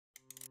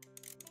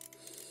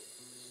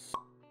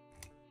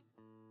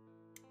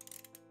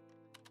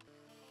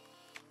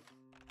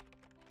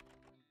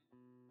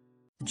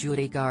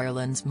Judy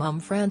Garland's mum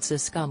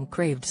Frances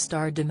craved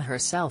stardom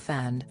herself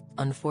and,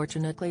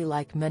 unfortunately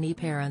like many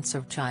parents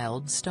of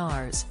child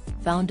stars,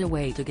 found a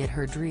way to get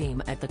her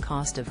dream at the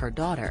cost of her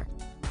daughter.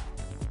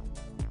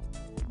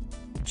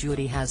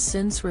 Judy has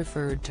since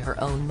referred to her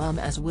own mum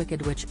as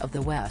Wicked Witch of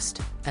the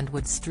West, and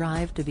would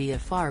strive to be a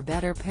far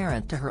better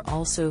parent to her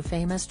also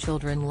famous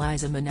children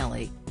Liza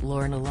Minnelli,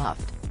 Lorna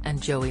Luft,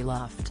 and Joey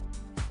Luft.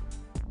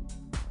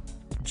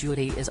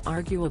 Judy is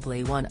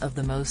arguably one of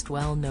the most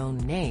well-known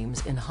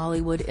names in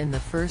Hollywood in the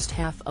first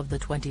half of the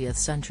 20th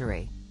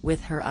century,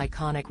 with her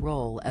iconic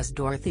role as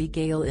Dorothy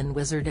Gale in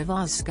Wizard of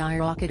Oz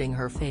skyrocketing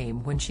her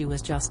fame when she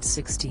was just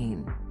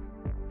 16.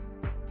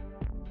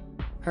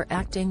 Her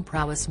acting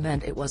prowess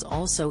meant it was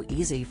also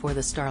easy for the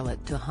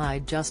starlet to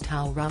hide just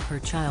how rough her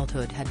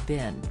childhood had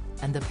been,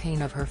 and the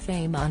pain of her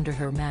fame under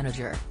her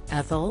manager,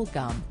 Ethel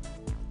Gum.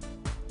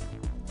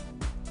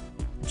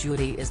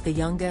 Judy is the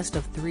youngest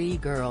of 3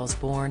 girls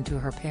born to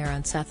her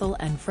parents Ethel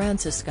and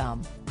Frances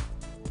Gum.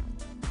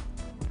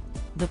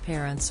 The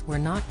parents were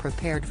not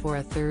prepared for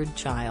a third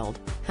child,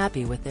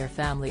 happy with their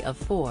family of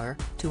 4,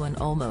 to an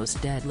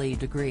almost deadly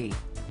degree.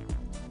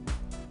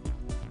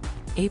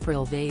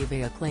 April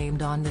Vavia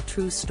claimed on the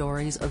True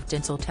Stories of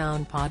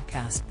Tinseltown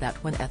podcast that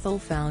when Ethel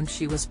found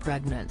she was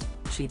pregnant,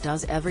 she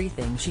does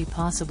everything she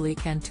possibly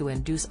can to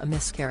induce a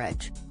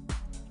miscarriage.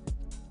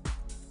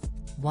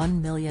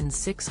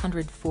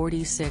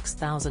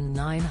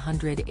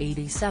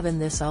 1,646,987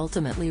 This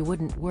ultimately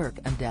wouldn't work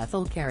and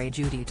Ethel carried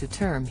Judy to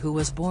term, who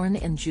was born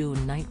in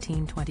June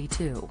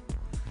 1922.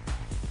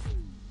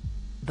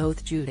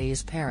 Both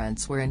Judy's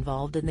parents were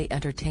involved in the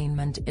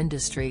entertainment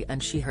industry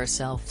and she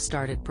herself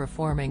started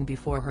performing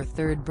before her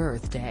 3rd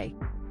birthday.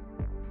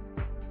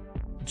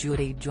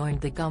 Judy joined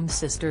the Gum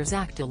Sisters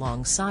act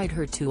alongside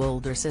her 2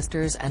 older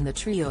sisters and the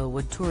trio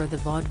would tour the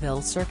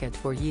vaudeville circuit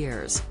for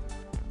years.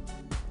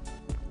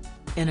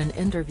 In an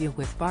interview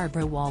with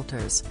Barbara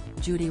Walters,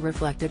 Judy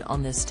reflected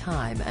on this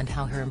time and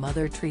how her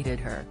mother treated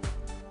her.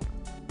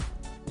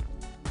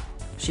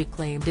 She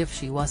claimed if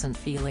she wasn't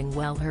feeling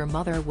well her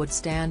mother would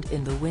stand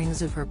in the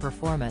wings of her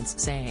performance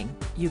saying,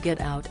 "You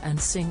get out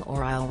and sing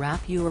or I'll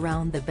wrap you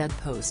around the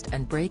bedpost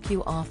and break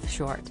you off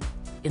short."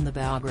 In the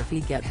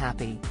biography Get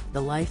Happy,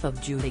 The Life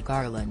of Judy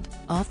Garland,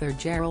 author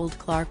Gerald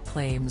Clark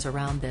claims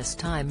around this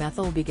time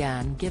Ethel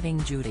began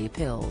giving Judy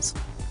pills.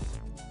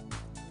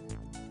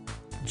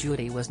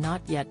 Judy was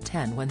not yet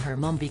 10 when her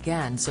mum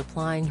began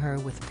supplying her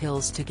with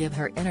pills to give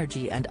her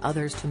energy and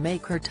others to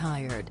make her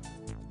tired.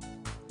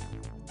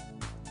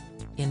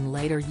 In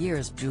later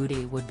years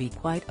Judy would be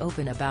quite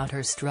open about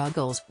her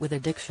struggles with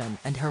addiction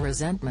and her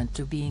resentment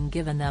to being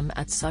given them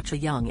at such a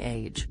young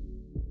age.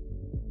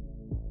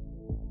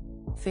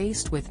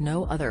 Faced with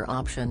no other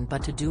option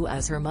but to do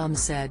as her mum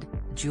said,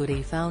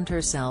 Judy found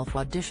herself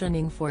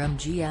auditioning for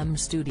MGM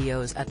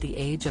Studios at the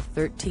age of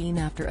 13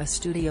 after a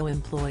studio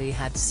employee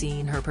had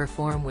seen her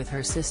perform with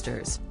her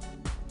sisters.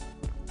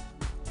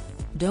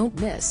 Don't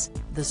miss,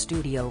 the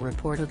studio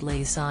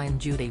reportedly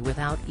signed Judy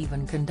without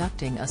even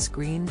conducting a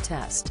screen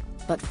test,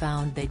 but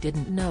found they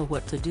didn't know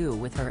what to do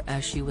with her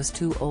as she was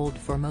too old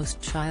for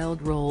most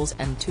child roles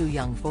and too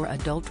young for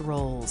adult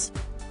roles.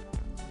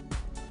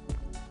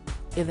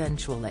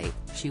 Eventually,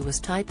 she was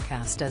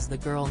typecast as the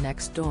girl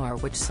next door,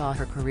 which saw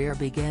her career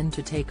begin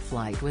to take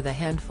flight with a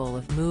handful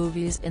of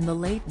movies in the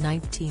late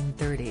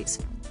 1930s.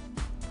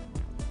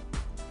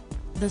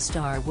 The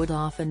star would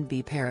often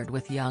be paired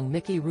with young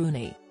Mickey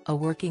Rooney, a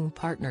working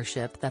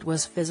partnership that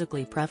was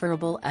physically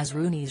preferable as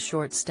Rooney's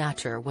short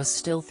stature was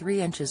still 3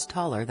 inches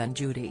taller than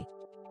Judy.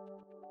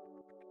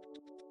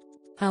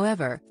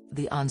 However,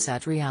 the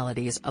on-set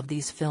realities of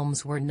these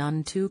films were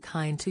none too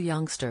kind to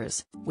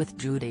youngsters, with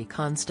Judy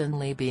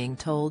constantly being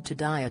told to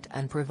diet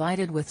and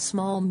provided with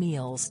small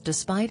meals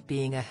despite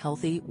being a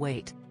healthy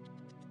weight.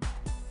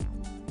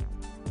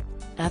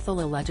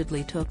 Ethel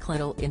allegedly took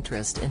little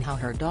interest in how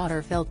her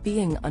daughter felt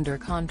being under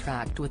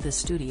contract with the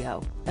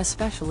studio,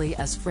 especially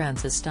as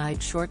Frances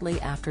died shortly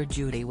after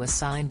Judy was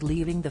signed,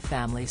 leaving the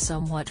family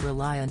somewhat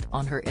reliant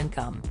on her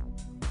income.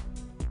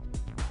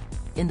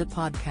 In the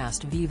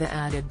podcast Viva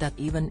added that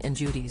even in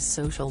Judy's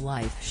social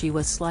life she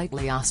was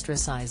slightly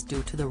ostracized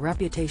due to the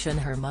reputation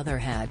her mother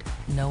had,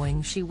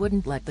 knowing she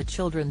wouldn't let the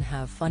children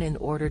have fun in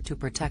order to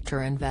protect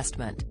her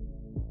investment.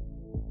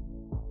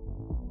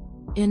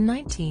 In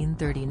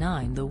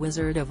 1939 The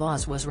Wizard of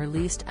Oz was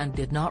released and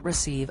did not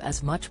receive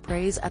as much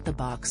praise at the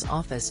box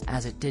office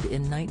as it did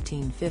in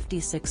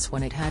 1956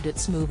 when it had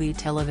its movie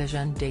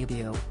television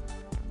debut.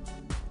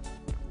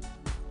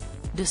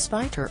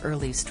 Despite her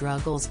early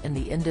struggles in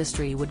the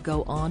industry, would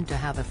go on to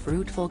have a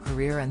fruitful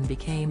career and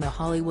became a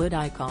Hollywood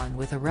icon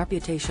with a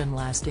reputation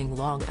lasting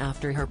long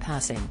after her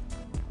passing.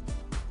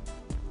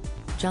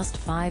 Just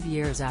 5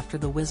 years after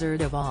The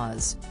Wizard of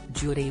Oz,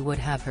 Judy would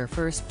have her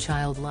first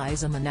child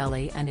Liza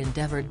Minnelli and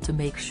endeavored to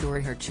make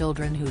sure her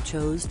children who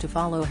chose to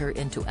follow her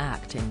into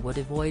acting would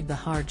avoid the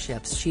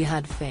hardships she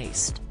had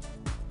faced.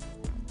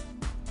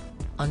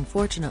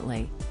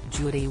 Unfortunately,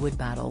 Judy would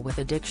battle with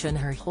addiction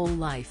her whole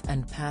life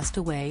and passed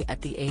away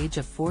at the age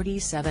of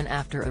 47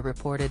 after a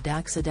reported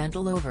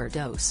accidental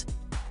overdose.